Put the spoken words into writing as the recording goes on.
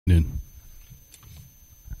Well,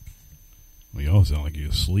 y'all sound like you're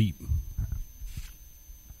asleep.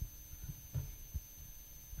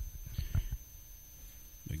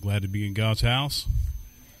 Glad to be in God's house.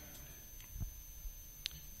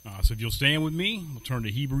 So if you'll stand with me, we'll turn to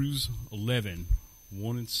Hebrews 11,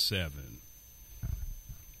 1 and 7.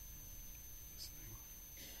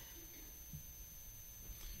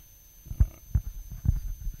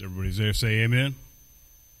 Everybody's there, say amen.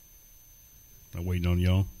 I'm waiting on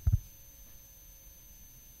y'all.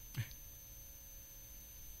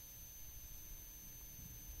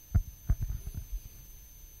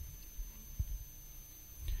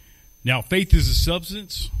 Now, faith is the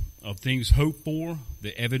substance of things hoped for,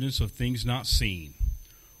 the evidence of things not seen.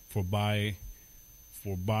 For by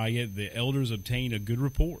it the elders obtained a good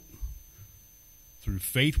report. Through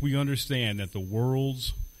faith we understand that the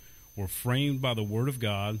worlds were framed by the word of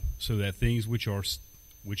God, so that things which are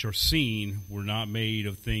seen were not made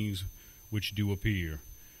of things which do appear.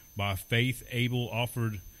 By faith Abel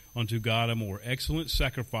offered unto God a more excellent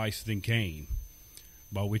sacrifice than Cain,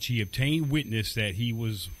 by which he obtained witness that he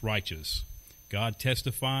was righteous, God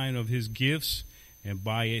testifying of his gifts, and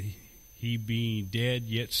by it he being dead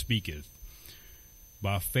yet speaketh.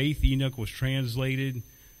 By faith Enoch was translated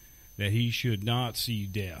that he should not see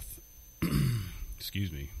death,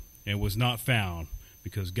 and was not found,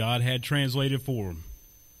 because God had translated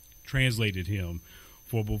him.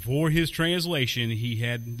 For before his translation he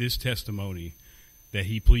had this testimony, that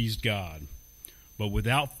he pleased God. But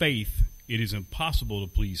without faith it is impossible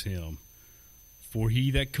to please him. For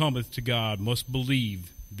he that cometh to God must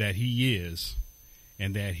believe that he is,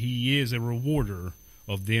 and that he is a rewarder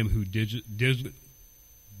of them who diligently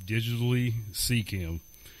seek him.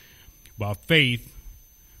 By faith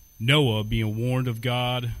Noah, being warned of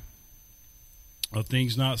God of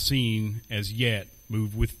things not seen as yet,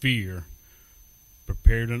 moved with fear,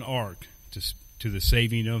 prepared an ark to the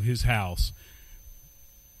saving of his house,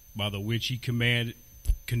 by the which he condemned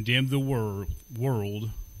the world,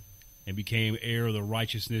 and became heir of the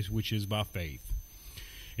righteousness which is by faith.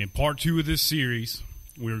 In part 2 of this series,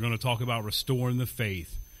 we're going to talk about restoring the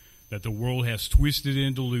faith that the world has twisted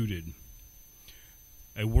and diluted.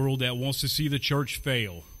 A world that wants to see the church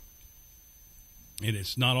fail. And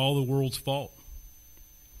it's not all the world's fault.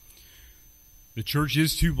 The church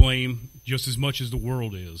is to blame just as much as the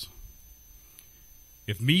world is.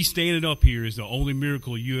 If me standing up here is the only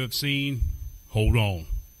miracle you have seen, hold on.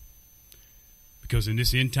 Because in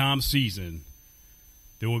this end time season,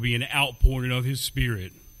 there will be an outpouring of his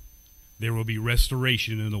Spirit. There will be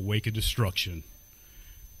restoration in the wake of destruction.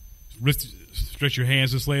 Stretch your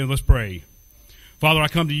hands this way and let's pray. Father, I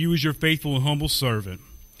come to you as your faithful and humble servant.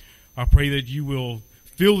 I pray that you will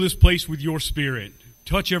fill this place with your Spirit.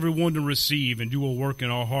 Touch everyone to receive and do a work in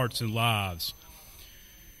our hearts and lives.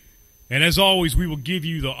 And as always, we will give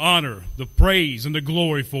you the honor, the praise, and the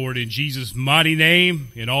glory for it in Jesus' mighty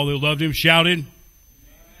name. And all that loved him shouted,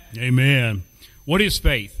 Amen. What is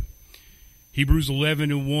faith? Hebrews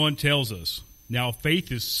 11 and 1 tells us, now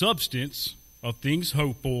faith is substance of things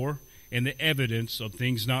hoped for and the evidence of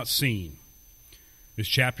things not seen. This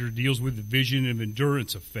chapter deals with the vision and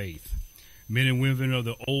endurance of faith. Men and women of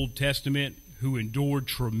the Old Testament who endured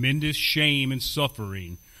tremendous shame and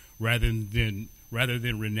suffering rather than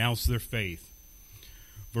renounce their faith.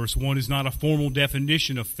 Verse 1 is not a formal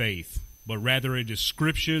definition of faith, but rather a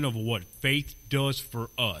description of what faith does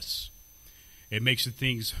for us. It makes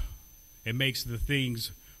the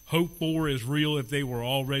things hoped for as real if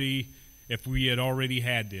we had already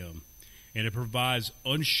had them. And it provides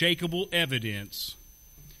unshakable evidence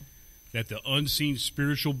that the unseen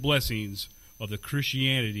spiritual blessings of the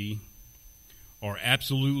Christianity are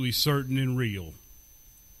absolutely certain and real.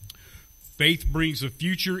 Faith brings the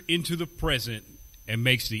future into the present and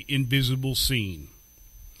makes the invisible seen.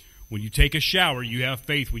 When you take a shower, you have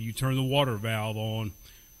faith. When you turn the water valve on,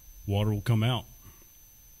 water will come out.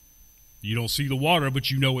 You don't see the water, but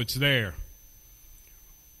you know it's there.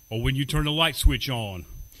 Or when you turn the light switch on,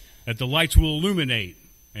 that the lights will illuminate.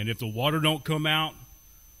 And if the water don't come out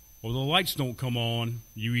or the lights don't come on,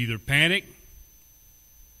 you either panic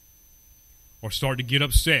or start to get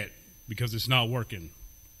upset because it's not working.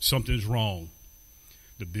 Something's wrong.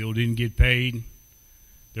 The bill didn't get paid.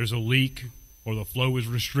 There's a leak, or the flow is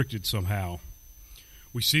restricted somehow.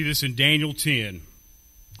 We see this in Daniel 10.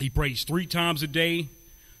 He prays 3 times a day,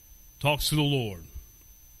 talks to the Lord.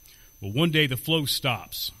 But one day the flow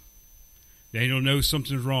stops. Daniel knows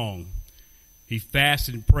something's wrong. He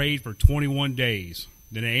fasted and prayed for 21 days.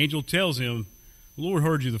 Then an angel tells him, the Lord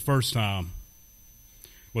heard you the first time,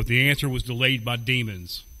 but the answer was delayed by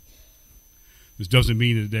demons. This doesn't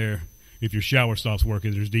mean that they're If your shower stops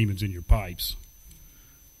working, there's demons in your pipes.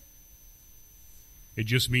 It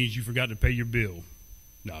just means you forgot to pay your bill.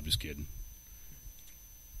 No, I'm just kidding.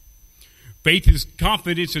 Faith is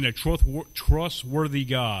confidence in a trustworthy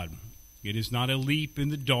God. It is not a leap in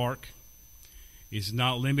the dark. It's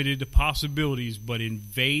not limited to possibilities, but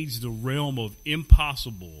invades the realm of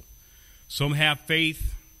impossible. Some have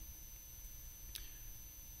faith.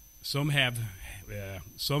 Some have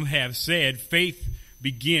said faith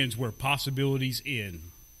begins where possibilities end.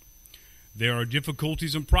 There are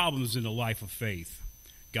difficulties and problems in the life of faith.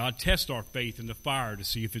 God tests our faith in the fire to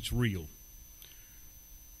see if it's real.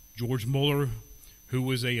 George Mueller, who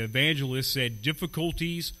was an evangelist, said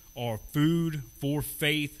difficulties are food for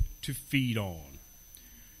faith to feed on.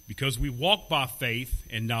 Because we walk by faith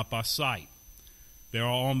and not by sight. There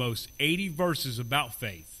are almost 80 verses about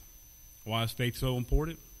faith. Why is faith so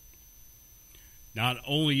important? Not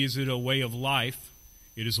only is it a way of life,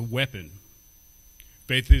 it is a weapon.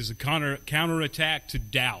 Faith is a counterattack to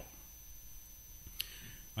doubt.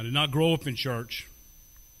 I did not grow up in church.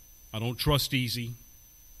 I don't trust easy.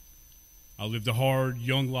 I lived a hard,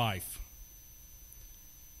 young life.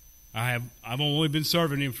 I've only been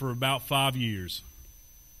serving him for about 5 years.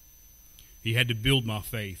 He had to build my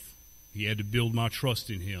faith. He had to build my trust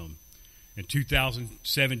in him. In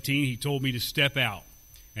 2017, he told me to step out,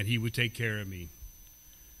 and he would take care of me.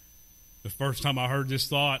 The first time I heard this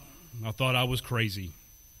thought, I thought I was crazy.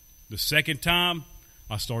 The second time,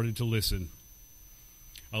 I started to listen.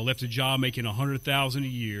 I left a job making $100,000 a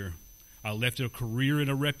year. I left a career and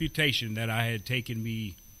a reputation that I had taken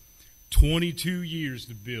me 22 years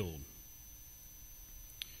to build.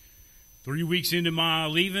 3 weeks into my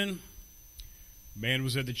leaving, man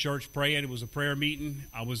was at the church praying. It was a prayer meeting.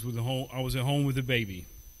 I was at home with the baby.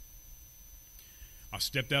 I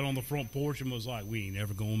stepped out on the front porch and was like, we ain't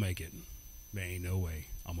never going to make it. There ain't no way.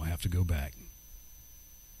 I'm going to have to go back.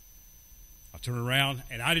 I turned around,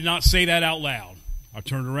 and I did not say that out loud. I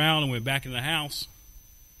turned around and went back in the house.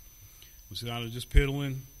 I was just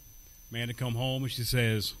piddling. Amanda come home, and she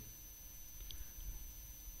says,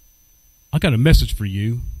 I got a message for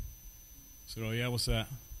you. I said, oh, yeah, what's that?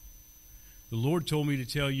 The Lord told me to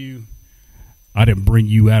tell you I didn't bring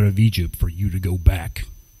you out of Egypt for you to go back.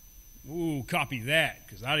 Ooh, copy that,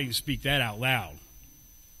 because I didn't even speak that out loud.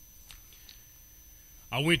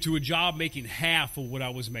 I went to a job making half of what I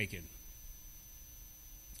was making.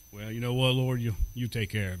 Well, you know what, Lord, you take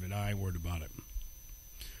care of it. I ain't worried about it.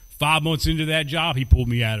 5 months into that job, he pulled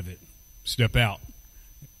me out of it. Step out,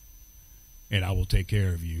 and I will take care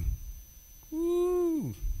of you.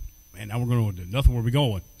 Woo. Man, now we're going to nothing where we're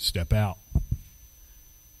going. Step out.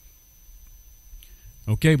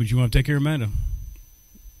 Okay, but you want to take care of Amanda.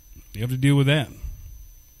 You have to deal with that.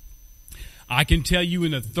 I can tell you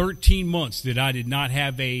in the 13 months that I did not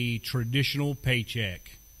have a traditional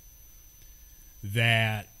paycheck,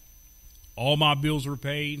 that all my bills were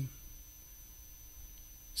paid.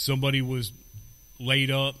 Somebody was laid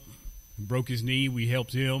up, broke his knee. We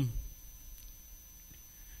helped him.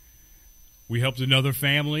 We helped another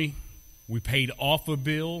family. We paid off a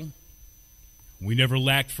bill. We never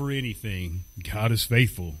lacked for anything. God is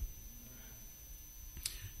faithful.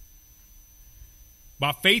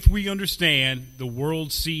 By faith we understand the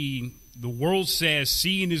world says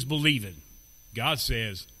seeing is believing. God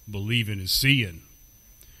says believing is seeing.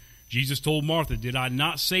 Jesus told Martha, did I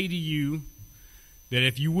not say to you that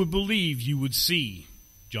if you would believe, you would see?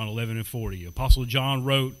 John 11:40. Apostle John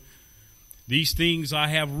wrote, these things I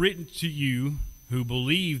have written to you who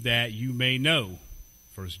believe that you may know.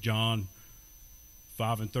 1 John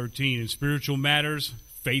 5:13. In spiritual matters,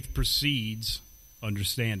 faith precedes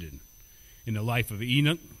understanding. In the life of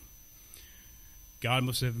Enoch, God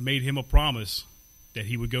must have made him a promise that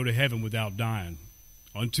he would go to heaven without dying.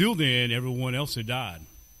 Until then, everyone else had died.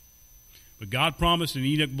 But God promised, and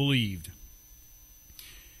Enoch believed.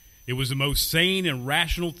 It was the most sane and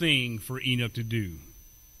rational thing for Enoch to do.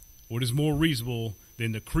 What is more reasonable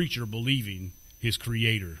than the creature believing his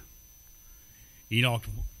creator?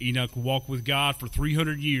 Enoch walked with God for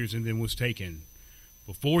 300 years and then was taken.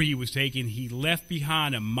 Before he was taken, he left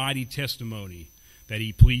behind a mighty testimony that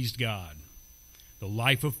he pleased God. The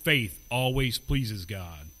life of faith always pleases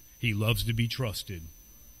God. He loves to be trusted.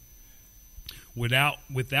 Without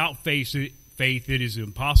faith, it is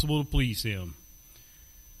impossible to please him.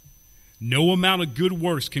 No amount of good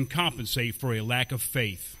works can compensate for a lack of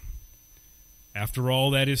faith. After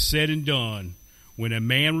all that is said and done, when a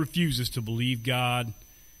man refuses to believe God,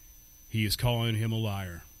 he is calling him a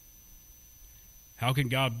liar. How can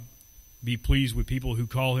God be pleased with people who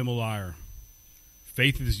call him a liar?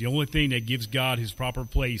 Faith is the only thing that gives God his proper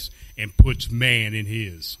place and puts man in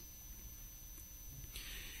his.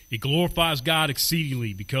 It glorifies God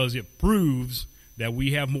exceedingly because it proves that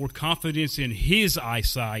we have more confidence in his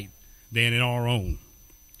eyesight than in our own.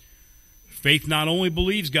 Faith not only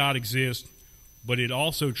believes God exists, but it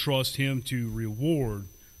also trusts him to reward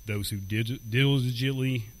those who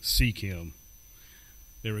diligently seek him.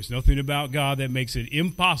 There is nothing about God that makes it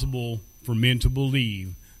impossible for men to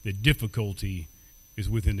believe. The difficulty is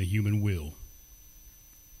within the human will.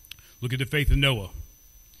 Look at the faith of Noah.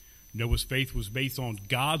 Noah's faith was based on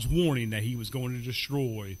God's warning that he was going to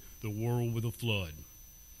destroy the world with a flood.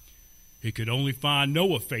 He could only find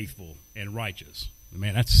Noah faithful and righteous.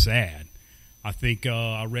 Man, that's sad. I think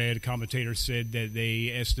I read a commentator said that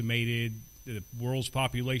they estimated the world's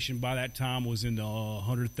population by that time was in the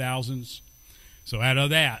 100,000s. So out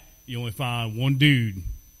of that, you only find one dude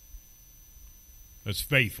that's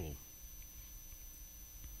faithful.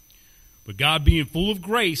 But God, being full of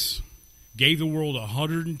grace, gave the world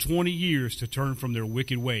 120 years to turn from their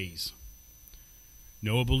wicked ways.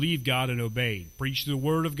 Noah believed God and obeyed, preached the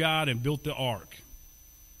word of God, and built the ark.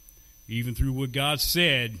 Even through what God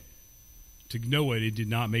said to Noah, it did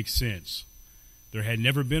not make sense. There had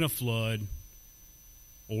never been a flood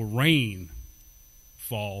or rain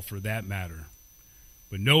fall for that matter.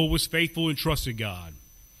 But Noah was faithful and trusted God.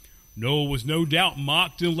 Noah was no doubt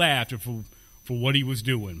mocked and laughed for what he was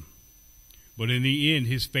doing. But in the end,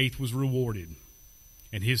 his faith was rewarded,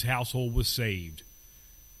 and his household was saved,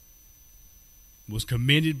 was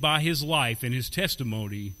commended by his life and his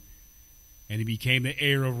testimony, and he became the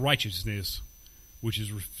heir of righteousness, which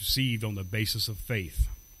is received on the basis of faith.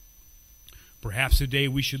 Perhaps today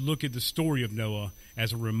we should look at the story of Noah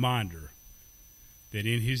as a reminder that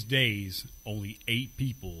in his days only 8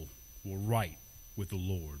 people were right with the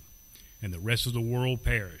Lord, and the rest of the world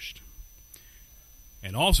perished.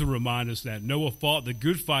 And also remind us that Noah fought the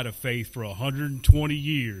good fight of faith for 120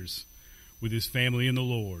 years with his family in the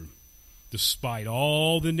Lord, despite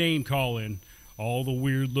all the name calling, all the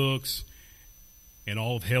weird looks, and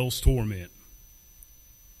all of hell's torment.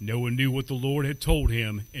 Noah knew what the Lord had told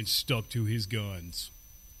him and stuck to his guns,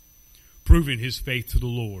 proving his faith to the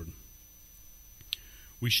Lord.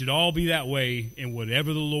 We should all be that way in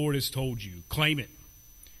whatever the Lord has told you. Claim it.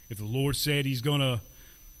 If the Lord said he's going to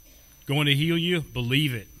heal you,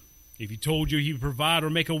 believe it. If he told you he would provide or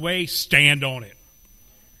make a way, stand on it.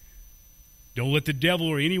 Don't let the devil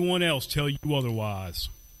or anyone else tell you otherwise.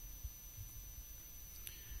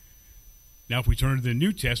 Now, if we turn to the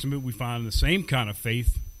New Testament, we find the same kind of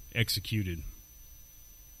faith executed.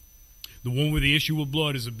 The one with the issue of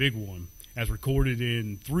blood is a big one, as recorded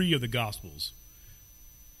in 3 of the Gospels.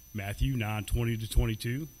 Matthew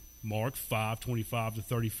 9:20-22, Mark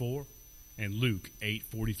 5:25-34, and Luke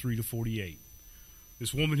 8:43-48.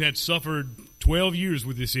 This woman had suffered 12 years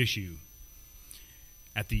with this issue.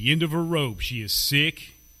 At the end of her rope, she is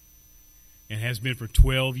sick and has been for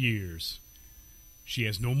 12 years. She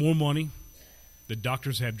has no more money. The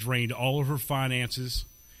doctors have drained all of her finances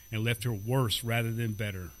and left her worse rather than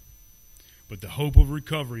better. But the hope of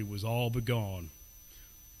recovery was all but gone.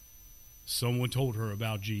 Someone told her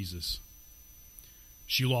about Jesus.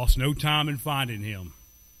 She lost no time in finding him.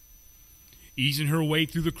 Easing her way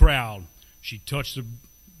through the crowd, she touched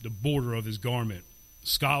the border of his garment.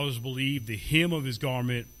 Scholars believe the hem of his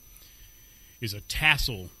garment is a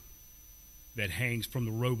tassel that hangs from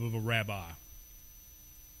the robe of a rabbi.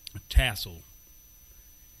 A tassel.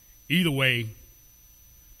 Either way,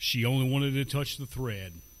 she only wanted to touch the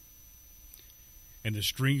thread and the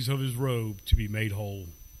strings of his robe to be made whole,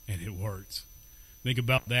 and it worked. Think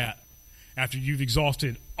about that. After you've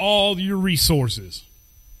exhausted all your resources,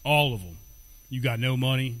 all of them, you got no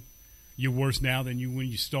money, you're worse now than you when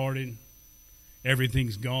you started,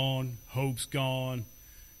 everything's gone, hope's gone,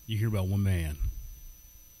 you hear about one man.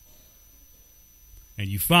 And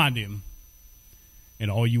you find him, and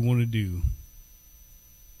all you want to do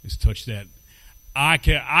is touch that. I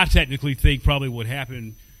technically think probably what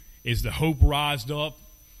happened is the hope rised up,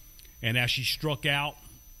 and as she struck out,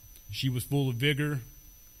 she was full of vigor.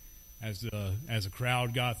 As the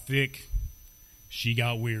crowd got thick, she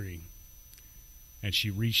got weary, and she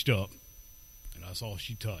reached up, and that's all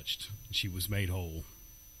she touched, and she was made whole.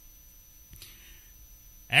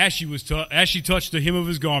 As she touched the hem of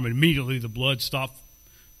his garment, immediately the blood stopped,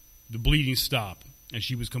 the bleeding stopped, and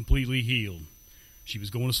she was completely healed. She was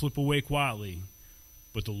going to slip away quietly,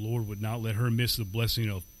 but the Lord would not let her miss the blessing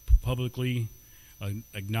of publicly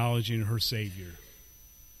acknowledging her Savior.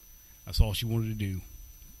 That's all she wanted to do.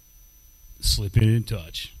 Slip in and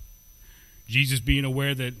touch. Jesus, being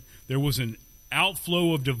aware that there was an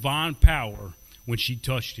outflow of divine power when she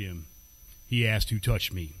touched him, he asked, "Who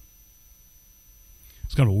touched me?"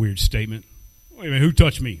 It's kind of a weird statement. Wait a minute, who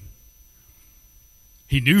touched me?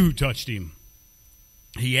 He knew who touched him.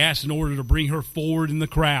 He asked in order to bring her forward in the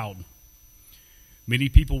crowd. Many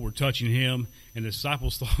people were touching him, and the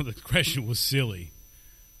disciples thought the question was silly.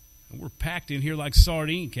 And we're packed in here like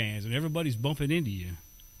sardine cans, and everybody's bumping into you.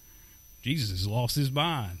 Jesus has lost his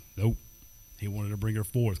mind. Nope. He wanted to bring her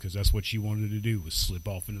forth because that's what she wanted to do, was slip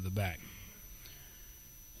off into the back.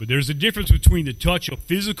 But there's a difference between the touch of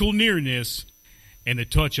physical nearness and the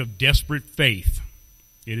touch of desperate faith.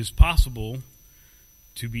 It is possible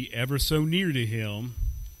to be ever so near to him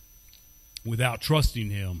without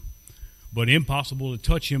trusting him, but impossible to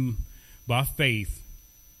touch him by faith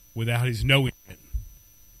without his knowing it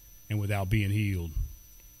and without being healed.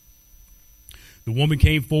 The woman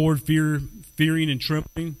came forward fearing and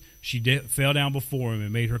trembling. She fell down before him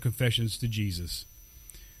and made her confessions to Jesus.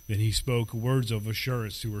 Then he spoke words of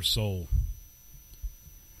assurance to her soul.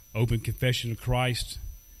 Open confession of Christ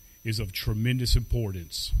is of tremendous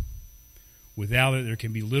importance. Without it, there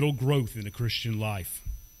can be little growth in the Christian life.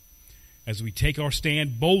 As we take our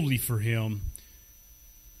stand boldly for him,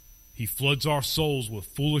 he floods our souls with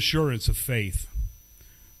full assurance of faith.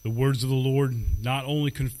 The words of the Lord not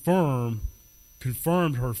only confirmed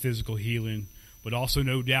her physical healing, but also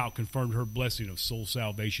no doubt confirmed her blessing of soul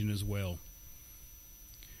salvation as well.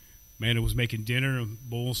 Amanda was making dinner and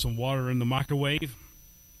boiling some water in the microwave.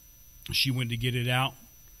 She went to get it out,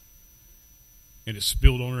 and it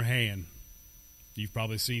spilled on her hand. You've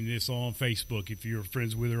probably seen this on Facebook if you're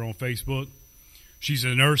friends with her on Facebook. She's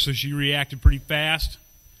a nurse, so she reacted pretty fast.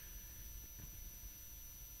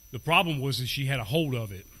 The problem was that she had a hold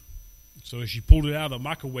of it. So as she pulled it out of the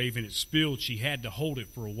microwave and it spilled, she had to hold it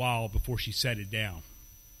for a while before she set it down.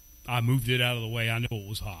 I moved it out of the way. I know it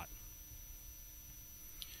was hot.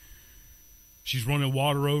 She's running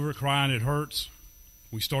water over it, crying it hurts.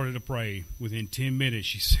 We started to pray. Within 10 minutes,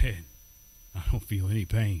 she said, I don't feel any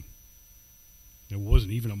pain. There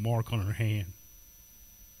wasn't even a mark on her hand.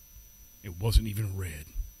 It wasn't even red.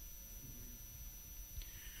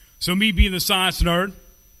 So me being the science nerd,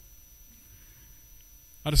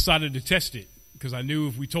 I decided to test it because I knew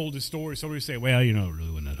if we told this story, somebody would say, well, you know, it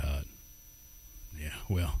really wasn't that hot. Yeah,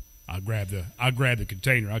 well, I grabbed the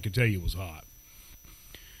container. I could tell you it was hot.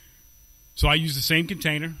 So I used the same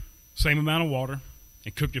container, same amount of water,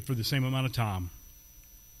 and cooked it for the same amount of time.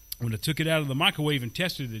 When I took it out of the microwave and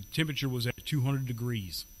tested it, the temperature was at 200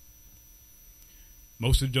 degrees.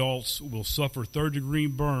 Most adults will suffer third-degree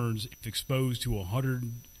burns if exposed to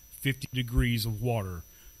 150 degrees of water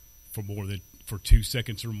for 2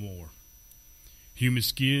 seconds or more. Human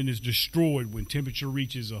skin is destroyed when temperature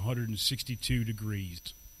reaches 162 degrees.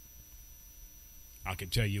 I can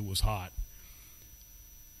tell you it was hot.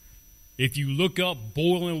 If you look up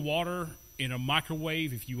boiling water in a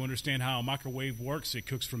microwave, if you understand how a microwave works, it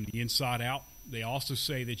cooks from the inside out. They also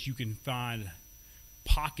say that you can find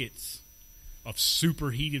pockets of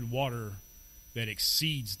superheated water that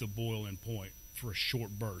exceeds the boiling point for a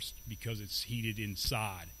short burst because it's heated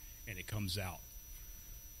inside and it comes out.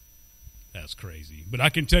 That's crazy. But I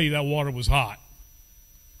can tell you that water was hot.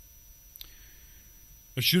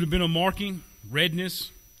 There should have been a marking,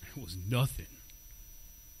 redness. It was nothing.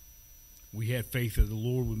 We had faith that the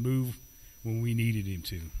Lord would move when we needed him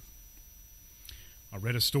to. I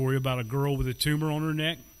read a story about a girl with a tumor on her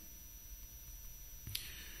neck.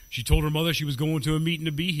 She told her mother she was going to a meeting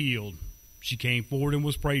to be healed. She came forward and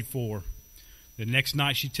was prayed for. The next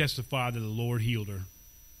night she testified that the Lord healed her.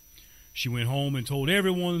 She went home and told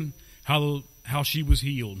everyone how she was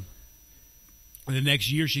healed. And the next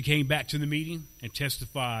year she came back to the meeting and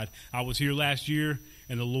testified, I was here last year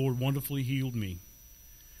and the Lord wonderfully healed me.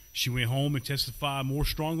 She went home and testified more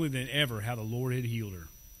strongly than ever how the Lord had healed her.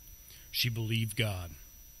 She believed God.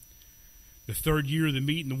 The third year of the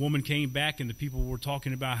meeting, the woman came back and the people were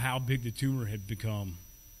talking about how big the tumor had become.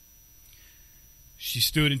 She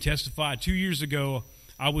stood and testified, 2 years ago,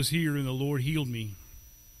 I was here and the Lord healed me.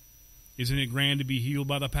 Isn't it grand to be healed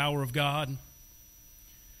by the power of God?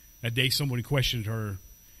 That day somebody questioned her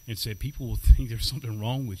and said, people will think there's something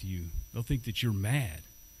wrong with you. They'll think that you're mad.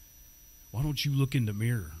 Why don't you look in the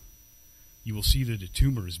mirror? You will see that the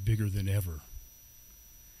tumor is bigger than ever.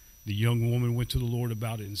 The young woman went to the Lord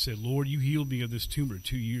about it and said, Lord, you healed me of this tumor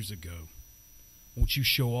 2 years ago. Won't you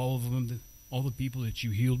show all of them, all the people that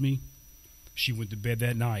you healed me? She went to bed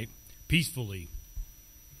that night peacefully.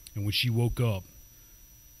 And when she woke up,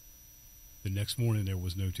 the next morning there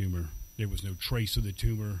was no tumor. There was no trace of the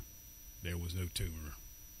tumor. There was no tumor.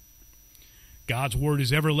 God's word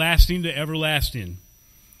is everlasting to everlasting.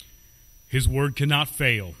 His word cannot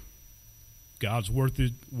fail. God's word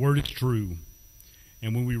is true.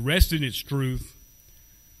 And when we rest in its truth,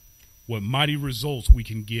 what mighty results we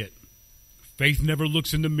can get. Faith never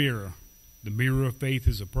looks in the mirror. The mirror of faith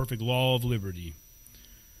is a perfect law of liberty.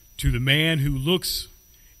 To the man who looks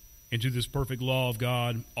into this perfect law of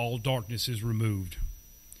God, all darkness is removed.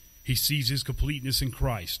 He sees his completeness in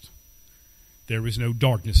Christ. There is no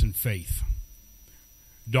darkness in faith.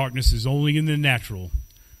 Darkness is only in the natural.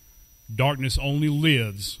 Darkness only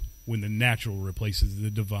lives when the natural replaces the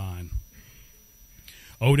divine.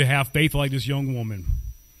 Oh, to have faith like this young woman.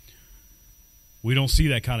 We don't see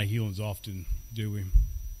that kind of healings often, do we?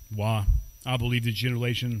 Why? I believe the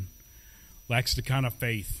generation lacks the kind of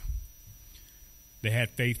faith. They had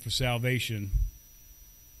faith for salvation,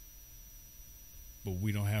 but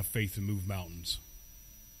we don't have faith to move mountains.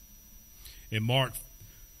 In Mark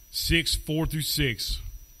 6:4-6,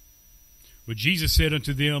 but Jesus said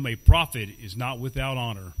unto them, a prophet is not without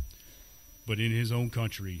honor, but in his own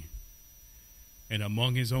country, and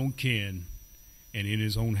among his own kin, and in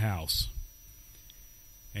his own house.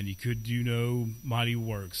 And he could do no mighty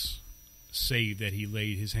works, save that he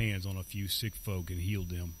laid his hands on a few sick folk and healed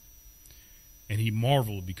them. And he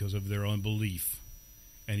marveled because of their unbelief,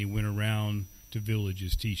 and he went around to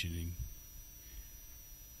villages teaching.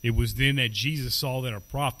 It was then that Jesus saw that a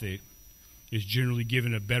prophet is generally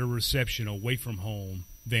given a better reception away from home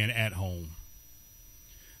than at home.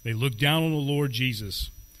 They looked down on the Lord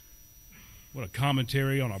Jesus. What a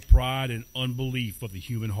commentary on a pride and unbelief of the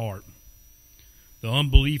human heart. The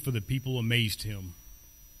unbelief of the people amazed him.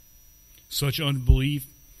 Such unbelief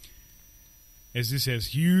as this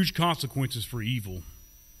has huge consequences for evil.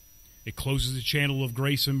 It closes the channel of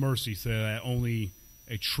grace and mercy so that only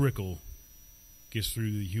a trickle gets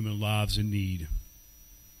through the human lives in need.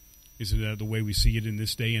 Isn't that the way we see it in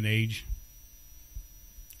this day and age?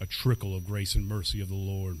 A trickle of grace and mercy of the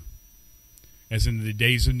Lord. As in the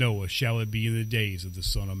days of Noah, shall it be in the days of the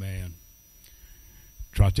Son of Man.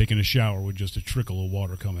 Try taking a shower with just a trickle of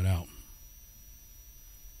water coming out.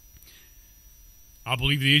 I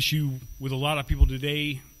believe the issue with a lot of people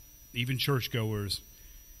today, even churchgoers,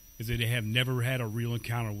 is that they have never had a real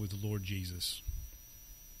encounter with the Lord Jesus.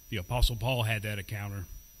 The Apostle Paul had that encounter.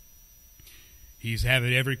 He's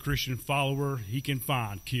having every Christian follower he can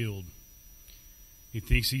find killed. He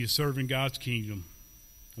thinks he is serving God's kingdom.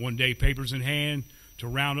 One day, papers in hand, to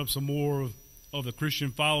round up some more of the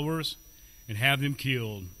Christian followers and have them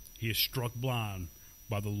killed, he is struck blind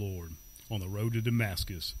by the Lord on the road to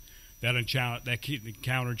Damascus. That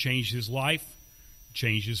encounter changed his life,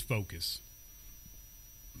 changed his focus.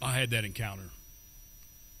 I had that encounter.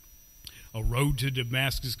 A road to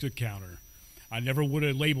Damascus encounter. I never would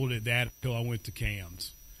have labeled it that until I went to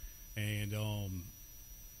CAMS. And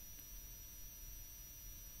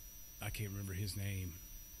I can't remember his name.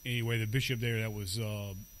 Anyway, the bishop there that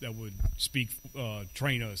would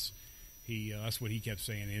train us, that's what he kept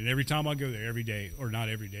saying. And every time I go there, every day, or not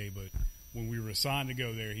every day, but when we were assigned to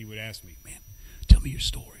go there, he would ask me, man, tell me your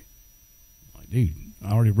story. I'm like, dude,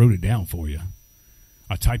 I already wrote it down for you.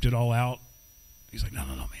 I typed it all out. He's like, no,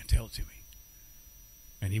 man, tell it to me.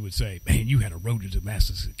 And he would say, man, you had a road to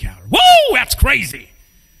Damascus encounter. Whoa, that's crazy.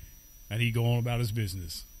 And he'd go on about his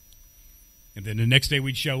business. And then the next day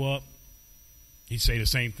we'd show up. He'd say the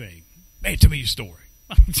same thing. Man, tell me your story.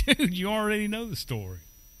 Dude, you already know the story.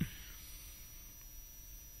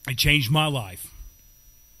 It changed my life.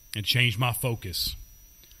 It changed my focus.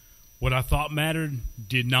 What I thought mattered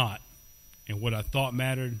did not. And what I thought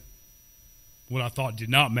did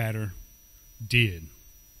not matter did.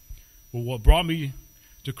 Well, what brought me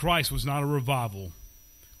to Christ was not a revival,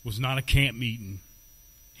 was not a camp meeting.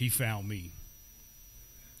 He found me.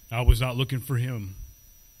 I was not looking for him.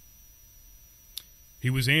 He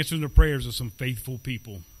was answering the prayers of some faithful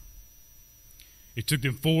people. It took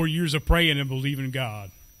them 4 years of praying and believing in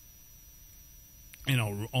God.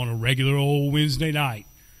 And on a regular old Wednesday night,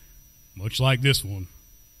 much like this one,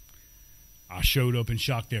 I showed up and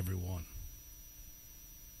shocked everyone.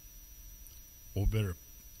 Or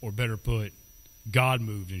better put, God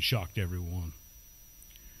moved and shocked everyone.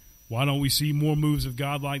 Why don't we see more moves of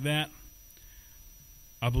God like that?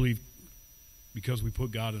 I believe because we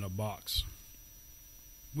put God in a box.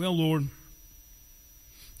 Well, Lord,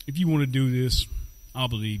 if you want to do this, I'll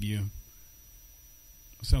believe you.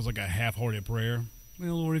 It sounds like a half-hearted prayer.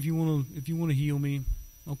 Well, Lord, if you want to heal me,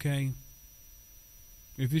 okay.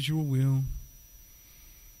 If it's your will.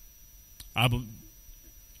 I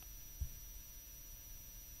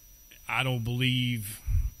don't believe.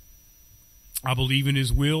 I believe in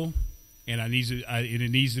His will, and it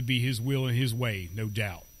needs to be His will and His way, no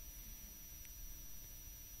doubt.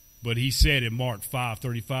 But He said in Mark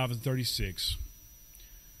 5:35 and 36,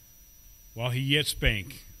 while He yet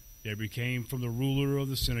spake, There came from the ruler of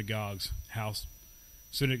the synagogue's house,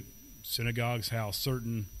 certain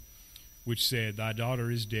which said, Thy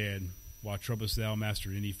daughter is dead. Why troublest thou,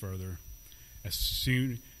 master, any further? As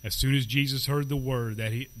soon as Jesus heard the word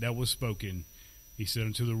that was spoken, he said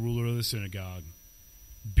unto the ruler of the synagogue,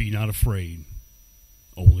 Be not afraid,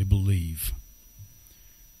 only believe.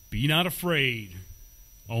 Be not afraid,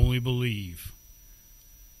 only believe.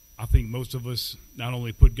 I think most of us not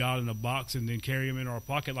only put God in a box and then carry him in our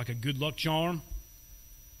pocket like a good luck charm,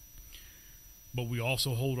 but we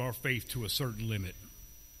also hold our faith to a certain limit.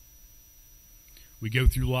 We go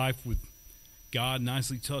through life with God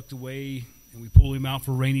nicely tucked away, and we pull him out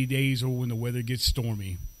for rainy days or when the weather gets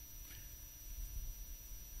stormy,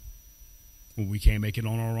 when we can't make it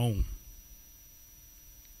on our own.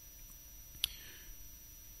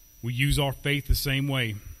 We use our faith the same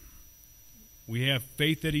way. We have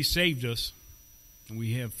faith that he saved us, and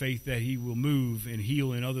we have faith that he will move and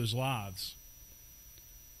heal in others' lives.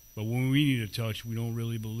 But when we need a touch, we don't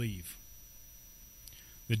really believe.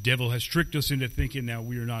 The devil has tricked us into thinking that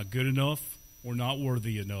we are not good enough or not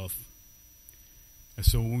worthy enough. And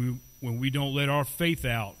so when we don't let our faith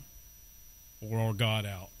out or our God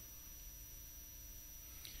out,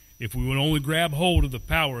 if we would only grab hold of the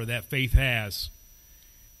power that faith has,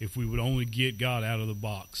 if we would only get God out of the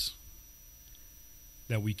box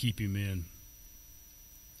that we keep him in,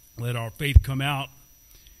 let our faith come out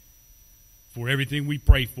for everything we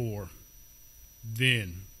pray for,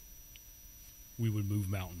 then we would move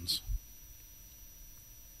mountains.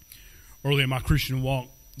 Early in my Christian walk,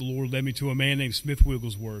 the Lord led me to a man named Smith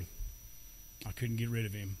Wigglesworth. I couldn't get rid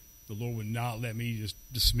of him. The Lord would not let me just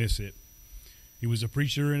dismiss it. He was a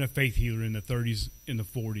preacher and a faith healer in the 30s and the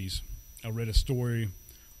 40s. I read stories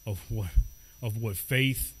of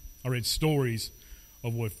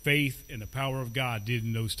what faith and the power of God did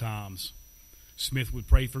in those times. Smith would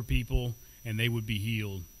pray for people and they would be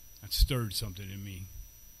healed. That stirred something in me,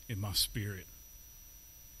 in my spirit.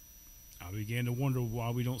 I began to wonder why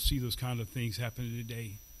we don't see those kind of things happening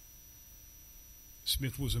today.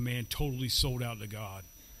 Smith was a man totally sold out to God.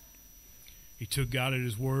 He took God at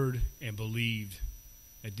his word and believed.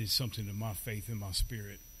 That did something to my faith and my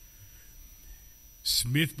spirit.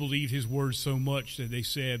 Smith believed his word so much that they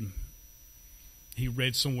said he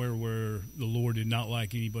read somewhere where the Lord did not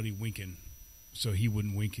like anybody winking, so he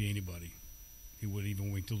wouldn't wink at anybody. He wouldn't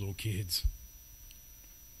even wink to little kids.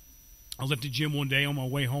 I left the gym one day on my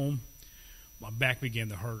way home. My back began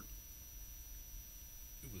to hurt.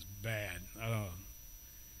 It was bad.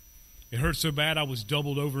 It hurt so bad I was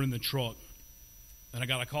doubled over in the truck. And I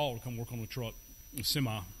got a call to come work on the truck, a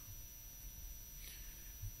semi.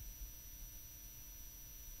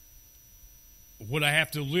 What I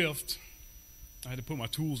have to lift, I had to put my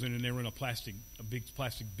tools in, and they were in a big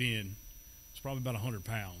plastic bin. It's probably about 100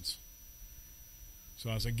 pounds. So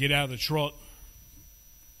as I get out of the truck,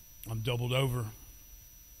 I'm doubled over,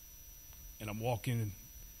 and I'm walking, and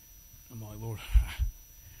I'm like, Lord,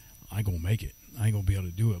 I ain't going to make it. I ain't going to be able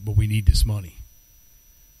to do it, but we need this money.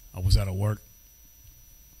 I was out of work.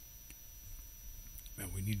 Man,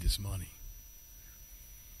 we need this money.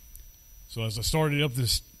 So as I started up the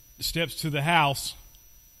steps to the house,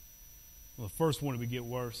 well, the first one would get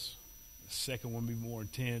worse. The second one would be more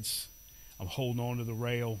intense. I'm holding on to the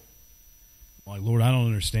rail. I'm like, Lord, I don't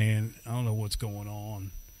understand. I don't know what's going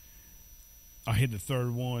on. I hit the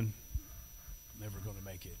third one. I'm never going to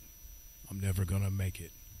make it. I'm never going to make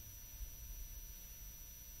it.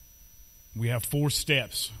 We have 4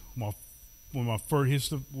 steps. When my foot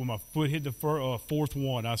hit the fourth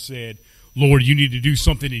one, I said, Lord, you need to do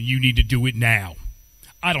something, and you need to do it now.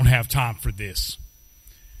 I don't have time for this.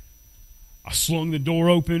 I slung the door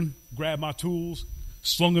open, grabbed my tools,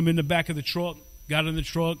 slung them in the back of the truck, got in the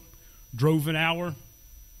truck, drove an hour.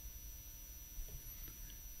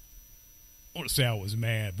 I want to say I was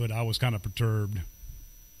mad, but I was kind of perturbed.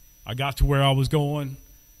 I got to where I was going.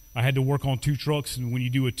 I had to work on 2 trucks, and when you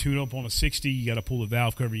do a tune-up on a 60, you got to pull the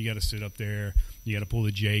valve cover. You got to sit up there. You got to pull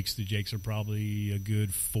the jakes. The jakes are probably a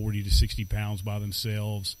good 40 to 60 pounds by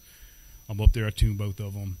themselves. I'm up there. I tune both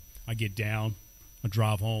of them. I get down. I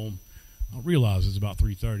drive home. I realize it's about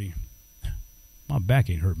 3:30. My back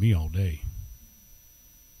ain't hurt me all day.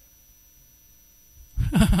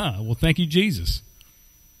 Well, thank you, Jesus.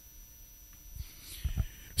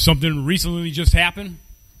 Something recently just happened.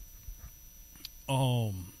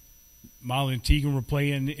 Molly and Tegan were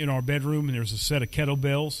playing in our bedroom, and there's a set of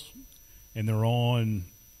kettlebells, and they're on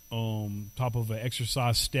top of an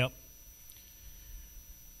exercise step.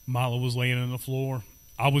 Molly was laying on the floor.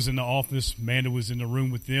 I was in the office. Amanda was in the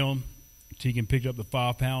room with them. Tegan picked up the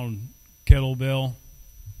 5-pound kettlebell.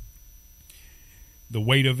 the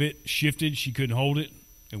weight of it shifted. She couldn't hold it.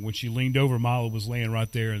 And when she leaned over, Mila was laying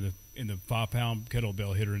right there, and the 5-pound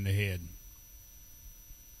kettlebell hit her in the head.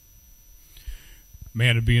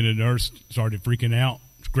 Amanda, being a nurse, started freaking out,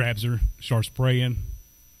 grabs her, starts praying.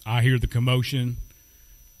 I hear the commotion.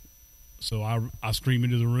 So I scream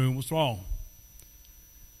into the room, what's wrong?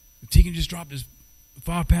 Tegan just dropped his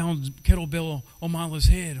 5-pound kettlebell on Mila's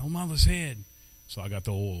head. So I got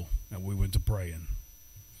the oil, and we went to praying.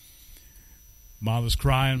 Mila's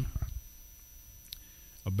crying.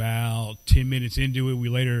 About 10 minutes into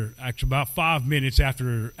it, actually about 5 minutes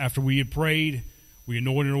after we had prayed, we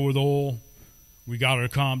anointed her with oil. We got her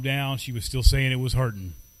to calm down. She was still saying it was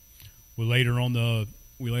hurting. We laid her on the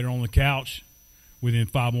couch. Within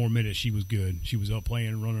 5 more minutes, she was good. She was up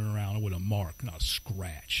playing, running around with a mark, not a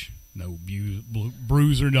scratch, no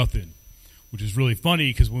bruise or nothing, which is really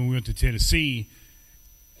funny because when we went to Tennessee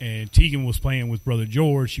and Tegan was playing with Brother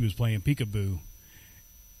George, she was playing peekaboo,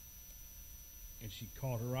 and she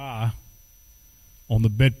caught her eye on the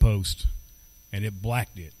bedpost, and it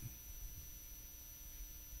blacked it.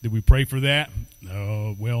 Did we pray for that?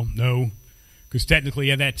 No, because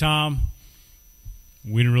technically at that time,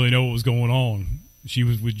 we didn't really know what was going on. She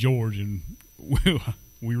was with George, and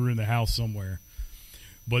we were in the house somewhere.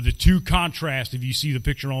 But the two contrast, if you see the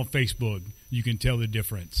picture on Facebook, you can tell the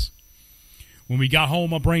difference. When we got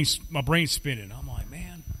home, my brain's spinning. I'm like,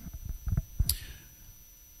 man,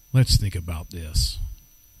 let's think about this.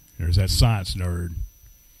 There's that science nerd.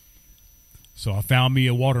 So I found me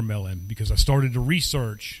a watermelon because I started to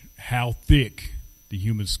research how thick the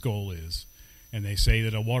human skull is. And they say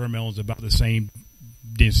that a watermelon is about the same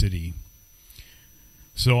density.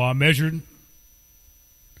 So I measured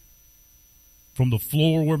from the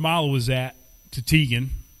floor where Mila was at to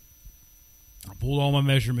Tegan. I pulled all my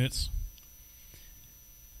measurements.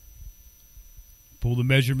 Pulled the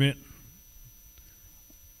measurement.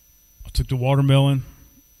 I took the watermelon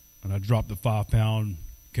and I dropped the 5-pound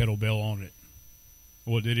kettlebell on it.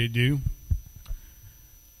 What did it do?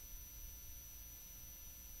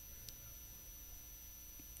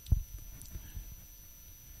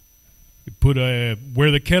 Put where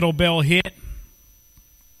the kettlebell hit,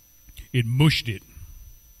 it mushed it.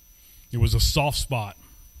 It was a soft spot.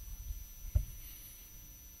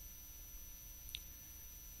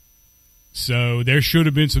 So there should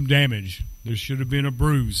have been some damage. There should have been a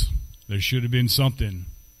bruise. There should have been something.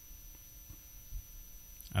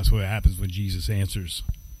 That's what happens when Jesus answers.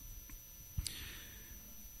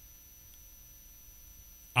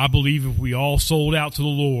 I believe if we all sold out to the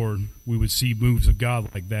Lord, we would see moves of God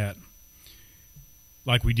like that.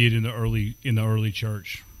 Like we did in the early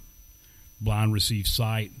church. Blind receive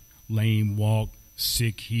sight, lame walk,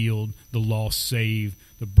 sick healed, the lost saved,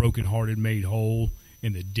 the brokenhearted made whole,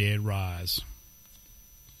 and the dead rise.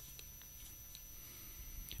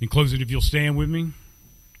 In closing, if you'll stand with me,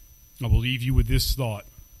 I will leave you with this thought.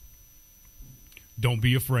 Don't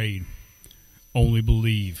be afraid, only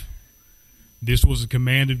believe. This was a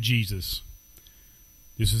command of Jesus.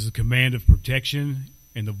 This is a command of protection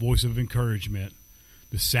and the voice of encouragement.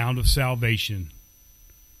 The sound of salvation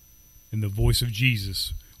and the voice of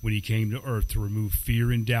Jesus when he came to earth to remove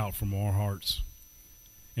fear and doubt from our hearts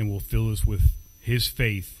and will fill us with his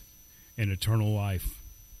faith and eternal life.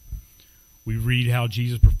 We read how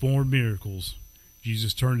Jesus performed miracles.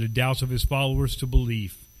 Jesus turned the doubts of his followers to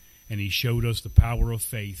belief, and he showed us the power of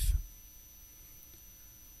faith,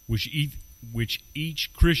 which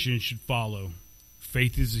each Christian should follow.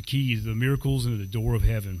 Faith is the key to the miracles and the door of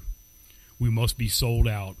heaven. We must be sold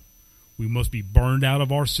out. We must be burned out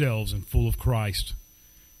of ourselves and full of Christ.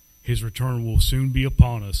 His return will soon be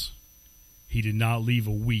upon us. He did not leave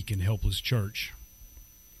a weak and helpless church.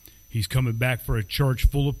 He's coming back for a church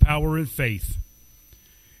full of power and faith.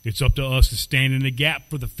 It's up to us to stand in the gap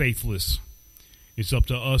for the faithless. It's up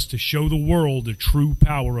to us to show the world the true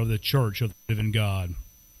power of the church of the living God.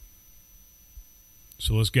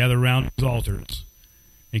 So let's gather around these altars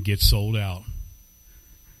and get sold out.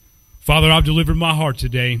 Father, I've delivered my heart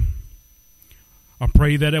today. I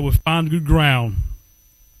pray that it would find good ground.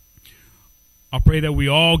 I pray that we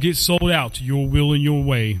all get sold out to your will and your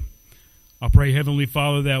way. I pray, Heavenly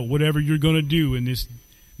Father, that whatever you're going to do in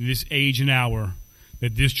this age and hour,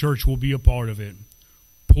 that this church will be a part of it.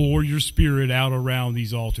 Pour your Spirit out around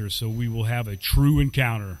these altars so we will have a true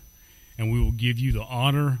encounter, and we will give you the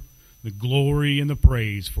honor, the glory, and the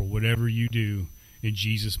praise for whatever you do. In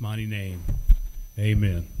Jesus' mighty name,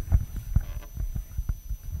 amen.